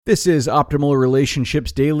This is Optimal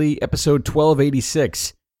Relationships Daily, episode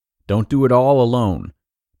 1286, Don't Do It All Alone,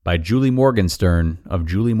 by Julie Morgenstern of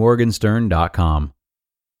juliemorgenstern.com.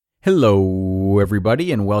 Hello,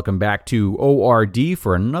 everybody, and welcome back to ORD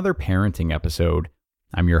for another parenting episode.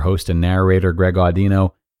 I'm your host and narrator, Greg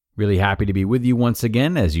Audino. Really happy to be with you once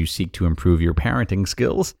again as you seek to improve your parenting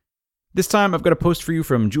skills. This time, I've got a post for you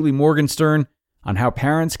from Julie Morgenstern on how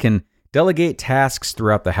parents can delegate tasks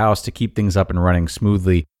throughout the house to keep things up and running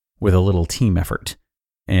smoothly with a little team effort.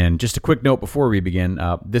 And just a quick note before we begin,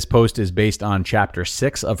 this post is based on Chapter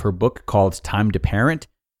 6 of her book called Time to Parent,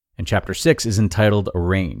 and Chapter 6 is entitled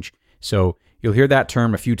Arrange. So you'll hear that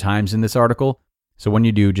term a few times in this article, so when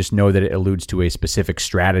you do, just know that it alludes to a specific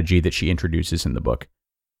strategy that she introduces in the book.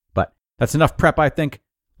 But that's enough prep, I think.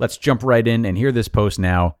 Let's jump right in and hear this post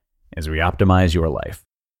now as we optimize your life.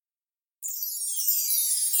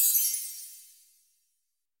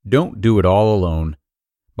 Don't Do It All Alone,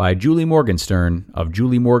 by Julie Morgenstern of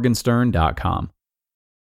juliemorgenstern.com.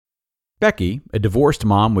 Becky, a divorced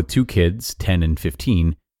mom with two kids, 10 and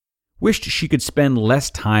 15, wished she could spend less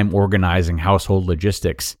time organizing household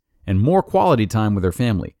logistics and more quality time with her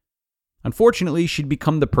family. Unfortunately, she'd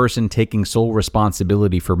become the person taking sole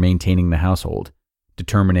responsibility for maintaining the household,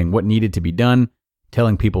 determining what needed to be done,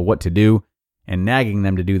 telling people what to do, and nagging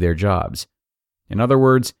them to do their jobs. In other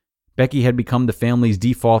words, Becky had become the family's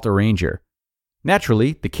default arranger.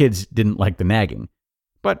 Naturally, the kids didn't like the nagging,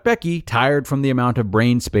 but Becky, tired from the amount of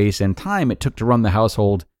brain space and time it took to run the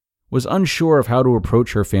household, was unsure of how to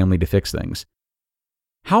approach her family to fix things.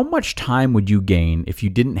 How much time would you gain if you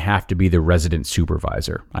didn't have to be the resident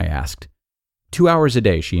supervisor? I asked. 2 hours a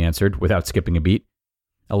day, she answered, without skipping a beat,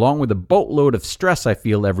 along with a boatload of stress I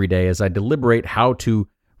feel every day as I deliberate how to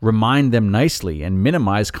remind them nicely and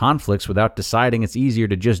minimize conflicts without deciding it's easier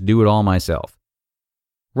to just do it all myself.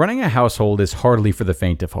 Running a household is hardly for the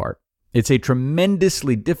faint of heart. It's a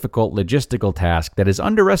tremendously difficult logistical task that is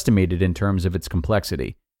underestimated in terms of its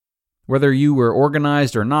complexity. Whether you were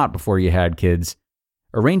organized or not before you had kids,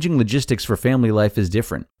 arranging logistics for family life is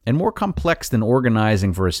different and more complex than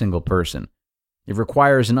organizing for a single person. It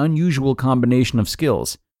requires an unusual combination of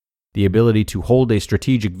skills, the ability to hold a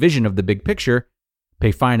strategic vision of the big picture,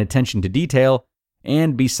 pay fine attention to detail,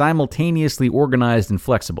 and be simultaneously organized and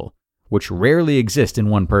flexible, which rarely exist in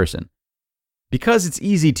one person. Because it's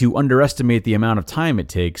easy to underestimate the amount of time it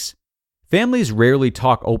takes, families rarely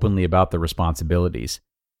talk openly about the responsibilities.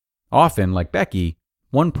 Often, like Becky,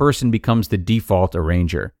 one person becomes the default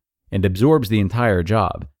arranger and absorbs the entire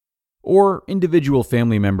job, or individual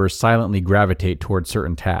family members silently gravitate towards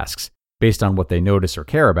certain tasks based on what they notice or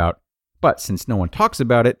care about, but since no one talks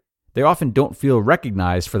about it, they often don't feel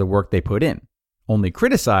recognized for the work they put in, only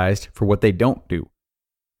criticized for what they don't do.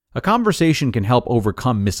 A conversation can help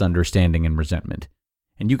overcome misunderstanding and resentment,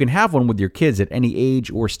 and you can have one with your kids at any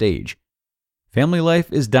age or stage. Family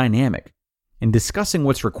life is dynamic, and discussing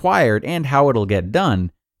what's required and how it'll get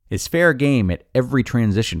done is fair game at every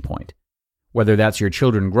transition point. Whether that's your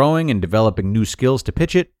children growing and developing new skills to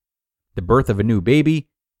pitch it, the birth of a new baby,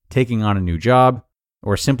 taking on a new job,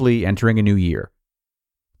 or simply entering a new year.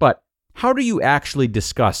 But how do you actually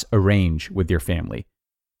discuss arrange with your family?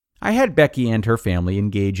 I had Becky and her family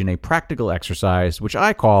engage in a practical exercise which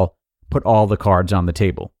I call put all the cards on the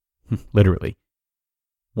table. Literally.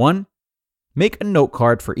 1. Make a note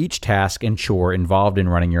card for each task and chore involved in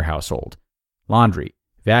running your household. Laundry,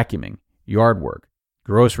 vacuuming, yard work,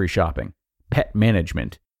 grocery shopping, pet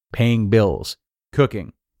management, paying bills,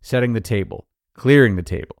 cooking, setting the table, clearing the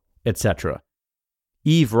table, etc.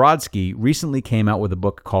 Eve Rodsky recently came out with a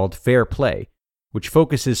book called Fair Play, which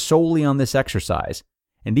focuses solely on this exercise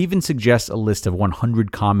and even suggests a list of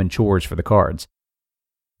 100 common chores for the cards.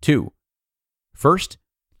 2. First,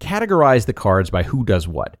 categorize the cards by who does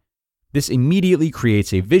what. This immediately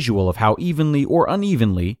creates a visual of how evenly or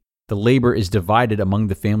unevenly the labor is divided among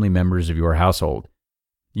the family members of your household.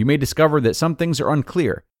 You may discover that some things are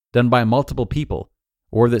unclear, done by multiple people,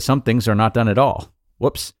 or that some things are not done at all.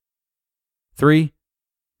 Whoops. 3.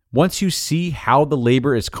 Once you see how the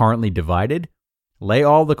labor is currently divided, lay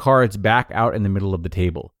all the cards back out in the middle of the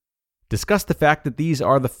table. Discuss the fact that these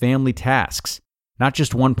are the family tasks, not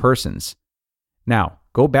just one person's. Now,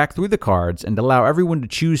 go back through the cards and allow everyone to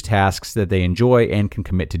choose tasks that they enjoy and can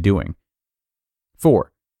commit to doing.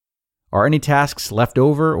 4. Are any tasks left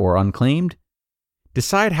over or unclaimed?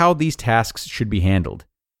 Decide how these tasks should be handled.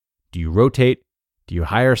 Do you rotate? Do you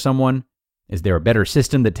hire someone? Is there a better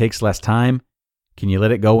system that takes less time? Can you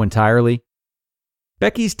let it go entirely?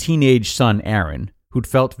 Becky's teenage son, Aaron, who'd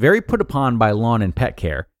felt very put upon by lawn and pet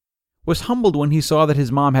care, was humbled when he saw that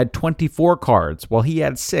his mom had 24 cards while he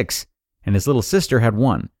had 6, and his little sister had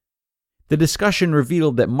 1. The discussion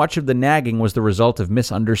revealed that much of the nagging was the result of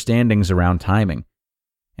misunderstandings around timing.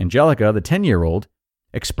 Angelica, the 10-year-old,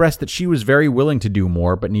 expressed that she was very willing to do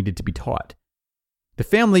more but needed to be taught. The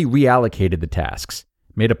family reallocated the tasks,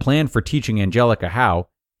 made a plan for teaching Angelica how,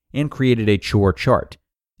 and created a chore chart,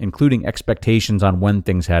 including expectations on when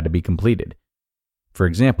things had to be completed. For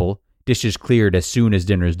example, dishes cleared as soon as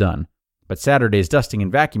dinner's done, but Saturday's dusting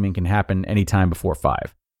and vacuuming can happen anytime before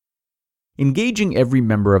 5. Engaging every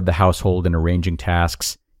member of the household in arranging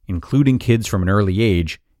tasks, including kids from an early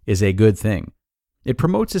age, is a good thing. It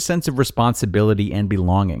promotes a sense of responsibility and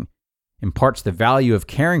belonging, imparts the value of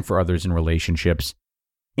caring for others in relationships,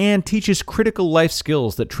 and teaches critical life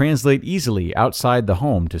skills that translate easily outside the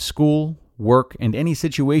home to school, work, and any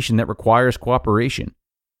situation that requires cooperation.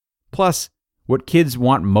 Plus, what kids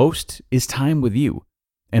want most is time with you,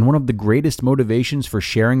 and one of the greatest motivations for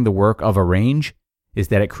sharing the work of Arrange is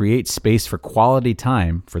that it creates space for quality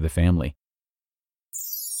time for the family.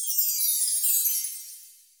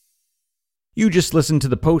 You just listened to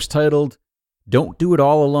the post titled, "Don't Do It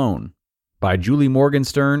All Alone" by Julie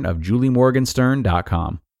Morgenstern of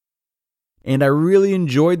juliemorgenstern.com. And I really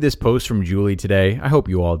enjoyed this post from Julie today. I hope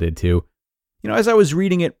you all did too. As I was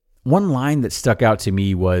reading it, one line that stuck out to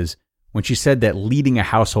me was when she said that leading a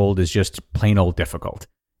household is just plain old difficult.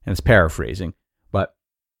 And it's paraphrasing, but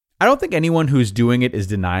I don't think anyone who's doing it is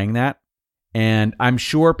denying that. And I'm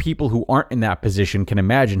sure people who aren't in that position can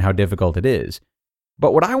imagine how difficult it is.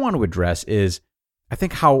 But what I want to address is, I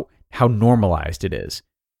think how normalized it is.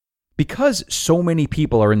 Because so many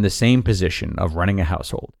people are in the same position of running a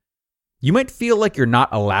household, you might feel like you're not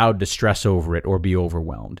allowed to stress over it or be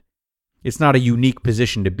overwhelmed. It's not a unique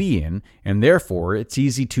position to be in, and therefore it's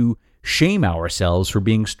easy to shame ourselves for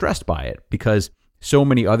being stressed by it because so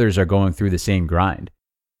many others are going through the same grind.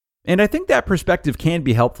 And I think that perspective can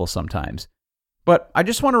be helpful sometimes. But I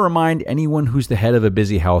just want to remind anyone who's the head of a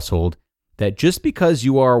busy household that just because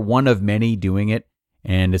you are one of many doing it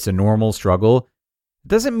and it's a normal struggle,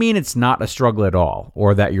 doesn't mean it's not a struggle at all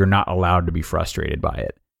or that you're not allowed to be frustrated by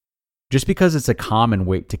it. Just because it's a common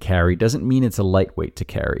weight to carry doesn't mean it's a light weight to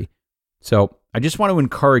carry. So I just want to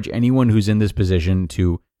encourage anyone who's in this position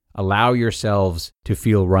to allow yourselves to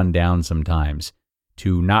feel run down sometimes,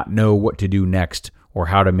 to not know what to do next or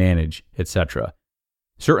how to manage, etc.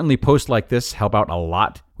 Certainly posts like this help out a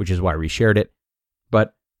lot, which is why we shared it,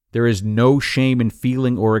 but there is no shame in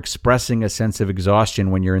feeling or expressing a sense of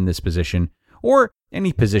exhaustion when you're in this position, or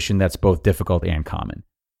any position that's both difficult and common.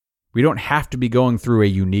 We don't have to be going through a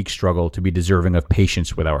unique struggle to be deserving of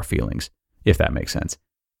patience with our feelings, if that makes sense.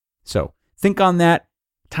 So, think on that.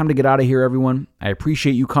 Time to get out of here, everyone. I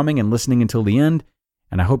appreciate you coming and listening until the end,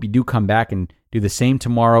 and I hope you do come back and do the same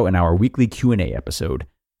tomorrow in our weekly Q&A episode,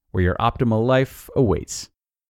 where your optimal life awaits.